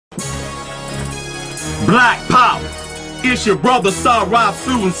Black Power. It's your brother Sara,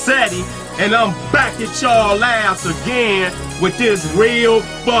 seti, and I'm back at y'all ass again with this real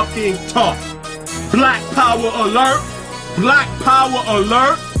fucking talk. Black Power alert. Black Power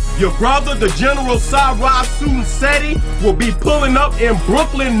alert. Your brother, the General Sara, seti, will be pulling up in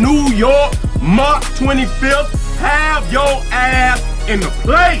Brooklyn, New York, March 25th. Have your ass in the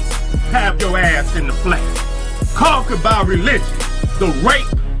place. Have your ass in the place. Conquered by religion, the rape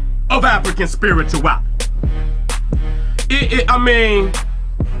of African spirituality. I mean,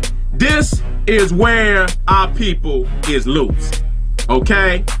 this is where our people is losing,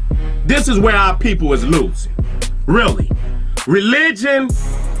 okay? This is where our people is losing, really. Religion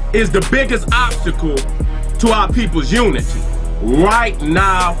is the biggest obstacle to our people's unity right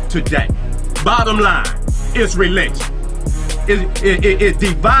now, today. Bottom line, it's religion. It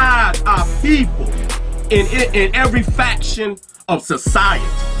divides our people in every faction of society.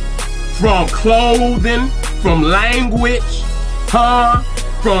 From clothing, from language, from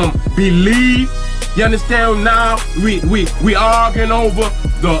belief. You understand now? We arguing over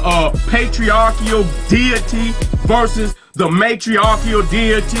the patriarchal deity versus the matriarchal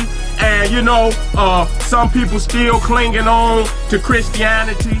deity. And you know, some people still clinging on to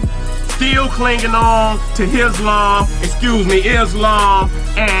Christianity, still clinging on to Islam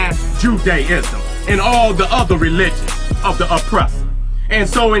and Judaism and all the other religions of the oppressor. And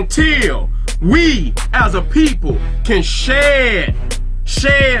so until we as a people can share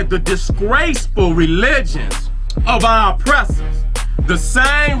the disgraceful religions of our oppressors, the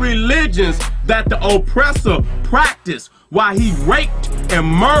same religions that the oppressor practiced while he raped and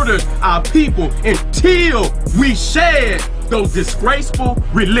murdered our people, until we share those disgraceful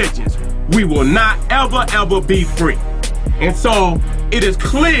religions, we will not ever be free. And so it is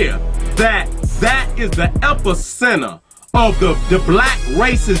clear that that is the epicenter of the black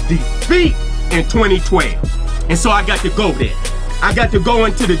race's defeat in 2012. And so I got to go there. I got to go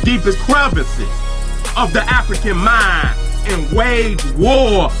into the deepest crevices of the African mind and wage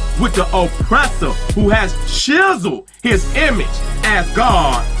war with the oppressor who has chiseled his image as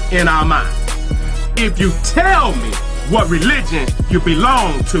God in our minds. If you tell me what religion you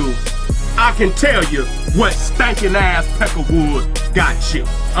belong to, I can tell you what stinking ass Peckerwood got you.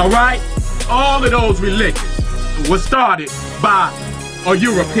 Alright? All of those religions was started by a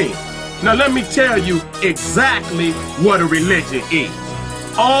European. Now let me tell you exactly what a religion is.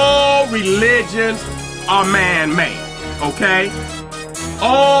 All religions are man-made, okay?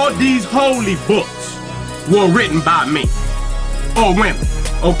 All these holy books were written by men or women,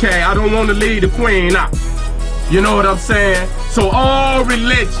 okay? I don't want to leave the queen out. You know what I'm saying? So all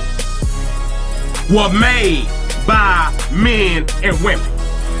religions were made by men and women.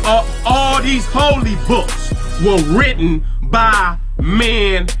 All these holy books were written by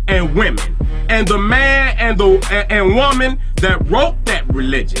men and women. And the man and woman that wrote that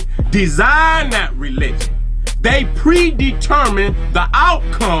religion, designed that religion, they predetermine the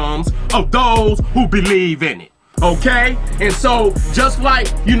outcomes of those who believe in it. Okay? And so just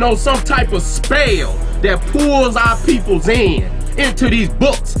like, you know, some type of spell that pulls our peoples into these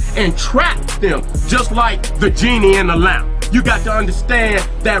books and traps them, just like the genie in the lamp. You got to understand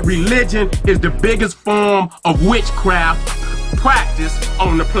that religion is the biggest form of witchcraft practiced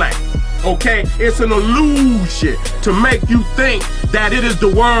on the planet. Okay? It's an illusion to make you think that it is the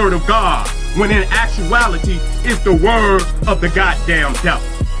word of God, when in actuality it's the word of the goddamn devil.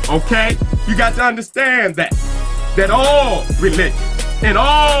 Okay? You got to understand that all religions and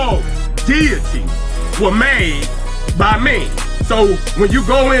all deities were made by men. So when you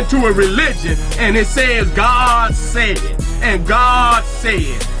go into a religion and it says God said, and God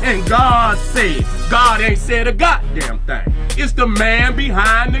said, and God said, God ain't said a goddamn thing. It's the man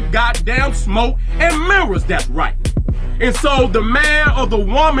behind the goddamn smoke and mirrors that's right. And so the man or the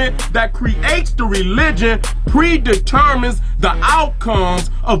woman that creates the religion predetermines the outcomes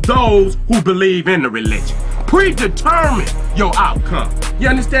of those who believe in the religion. Predetermine your outcome. You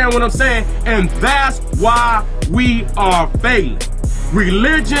understand what I'm saying? And that's why we are failing.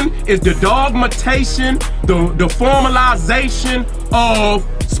 Religion is the dogmatization, the formalization of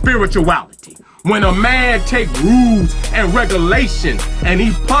spirituality. When a man takes rules and regulations and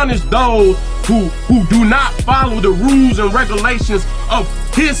he punishes those who do not follow the rules and regulations of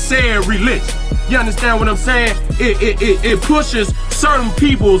his said religion. You understand what I'm saying? It pushes certain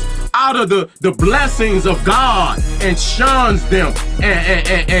peoples out of the blessings of God and shuns them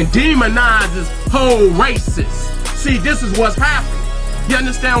and demonizes whole races. See, this is what's happening. You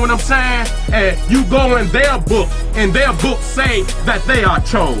understand what I'm saying? And you go in their book, and their book say that they are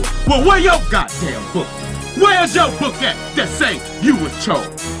chose. Well, where your goddamn book? Where's your book at that say you was chose?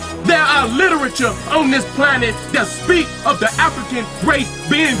 There are literature on this planet that speak of the African race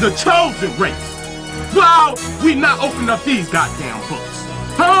being the chosen race. Why we not open up these goddamn books?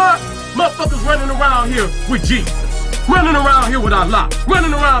 Huh? Motherfuckers running around here with Jesus, running around here with Allah,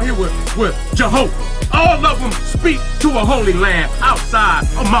 running around here with Jehovah. All of them speak to a holy land outside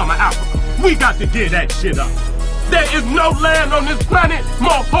of Mama Africa. We got to get that shit up. There is no land on this planet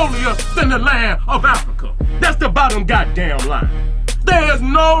more holier than the land of Africa. That's the bottom goddamn line. There is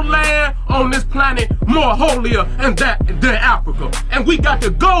no land on this planet more holier than Africa. And we got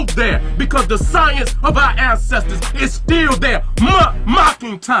to go there because the science of our ancestors is still there.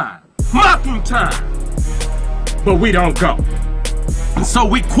 Mocking time. Mocking time. But we don't go. And so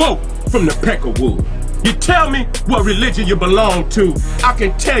we quote from the Peckerwood. You tell me what religion you belong to, I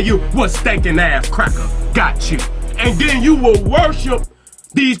can tell you what stinking ass cracker got you. And then you will worship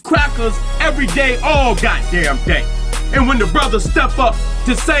these crackers every day, all goddamn day. And when the brothers step up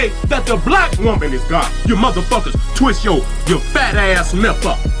to say that the black woman is God, you motherfuckers twist your fat ass lip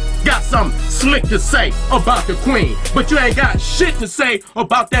up. Got something slick to say about the queen, but you ain't got shit to say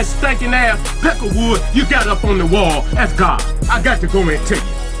about that stinking ass Peckerwood you got up on the wall as God. I got to go into you.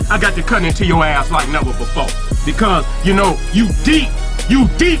 I got to cut into your ass like never before. Because, you know, you deep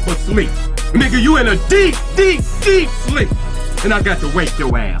asleep. Nigga, you in a deep sleep. And I got to wake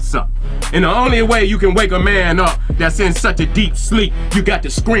your ass up. And the only way you can wake a man up that's in such a deep sleep, you got to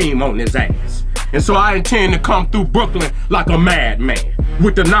scream on his ass. And so I intend to come through Brooklyn like a madman,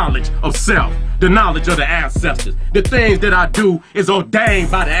 with the knowledge of self, the knowledge of the ancestors. The things that I do is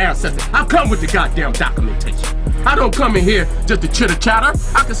ordained by the ancestors. I come with the goddamn documentation. I don't come in here just to chitter chatter.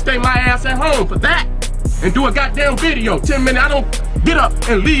 I can stay my ass at home for that and do a goddamn video. 10 minutes, I don't get up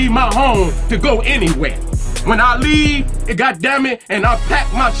and leave my home to go anywhere. When I leave, goddamn it, and I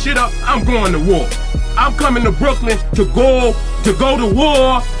pack my shit up, I'm going to war. I'm coming to Brooklyn to go to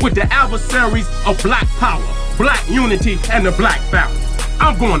war with the adversaries of black power, black unity, and the black family.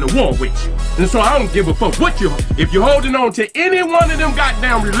 I'm going to war with you. And so I don't give a fuck what if you're holding on to any one of them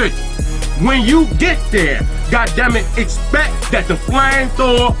goddamn religions. When you get there, goddamn it, expect that the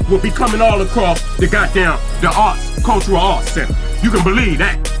flamethrower will be coming all across the cultural arts center. You can believe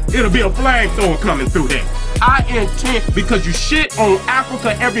that. It'll be a flamethrower coming through there. I intend, because you shit on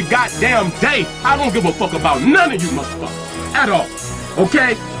Africa every goddamn day, I don't give a fuck about none of you motherfuckers at all.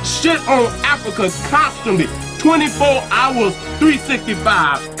 Okay? Shit on Africa constantly, 24 hours,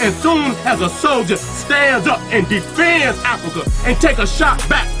 365. As soon as a soldier stands up and defends Africa and take a shot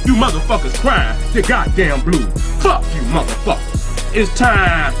back, you motherfuckers crying the goddamn blues. Fuck you motherfuckers. It's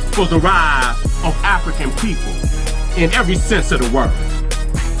time for the rise of African people in every sense of the word.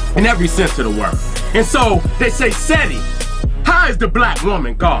 In every sense of the word. And so they say, Seti, how is the black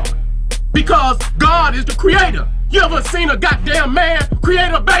woman God? Because God is the creator. You ever seen a goddamn man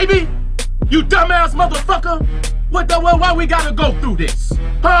create a baby? You dumbass motherfucker. Why we gotta go through this?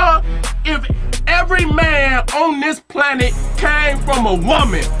 Huh? If every man on this planet came from a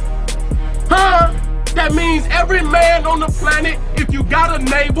woman, huh? That means every man on the planet, if you got a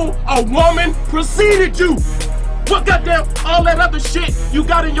navel, a woman preceded you. What goddamn all that other shit you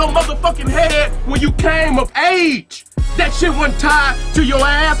got in your motherfucking head when you came of age? That shit wasn't tied to your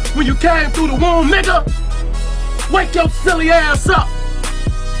ass when you came through the womb, nigga. Wake your silly ass up.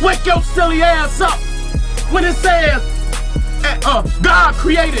 Wake your silly ass up. When it says God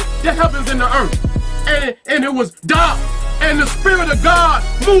created the heavens and the earth, and it was dark, and the Spirit of God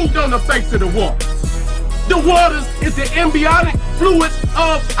moved on the face of the waters. The waters is the embryonic fluids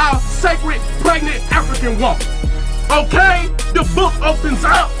of our sacred pregnant African woman. Okay? The book opens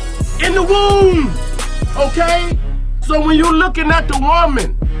up in the womb. Okay? So when you're looking at the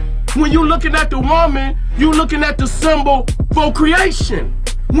woman, you're looking at the symbol for creation.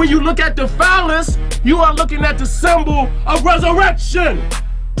 When you look at the phallus, you are looking at the symbol of resurrection.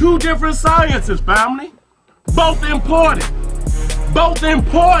 Two different sciences, family. Both important. Both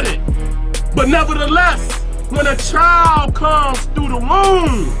important. But nevertheless, when a child comes through the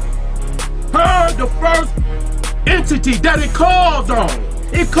womb, the first entity that it calls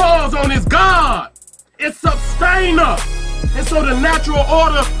on is God. It's sustainer. And so the natural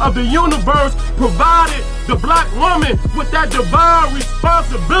order of the universe provided the black woman with that divine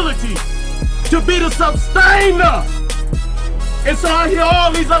responsibility to be the sustainer. And so I hear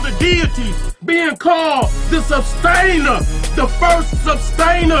all these other deities being called the sustainer. The first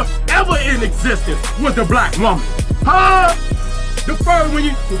sustainer ever in existence was the black woman. Huh? The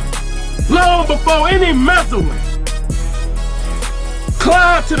first, long before any Mesoan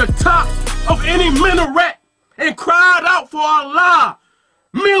climbed to the top of any minaret and cried out for Allah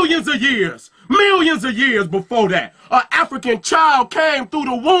millions of years Millions of years before that, an African child came through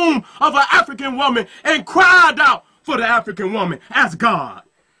the womb of an African woman and cried out for the African woman as God.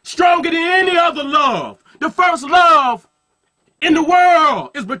 Stronger than any other love. The first love in the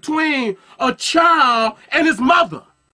world is between a child and his mother.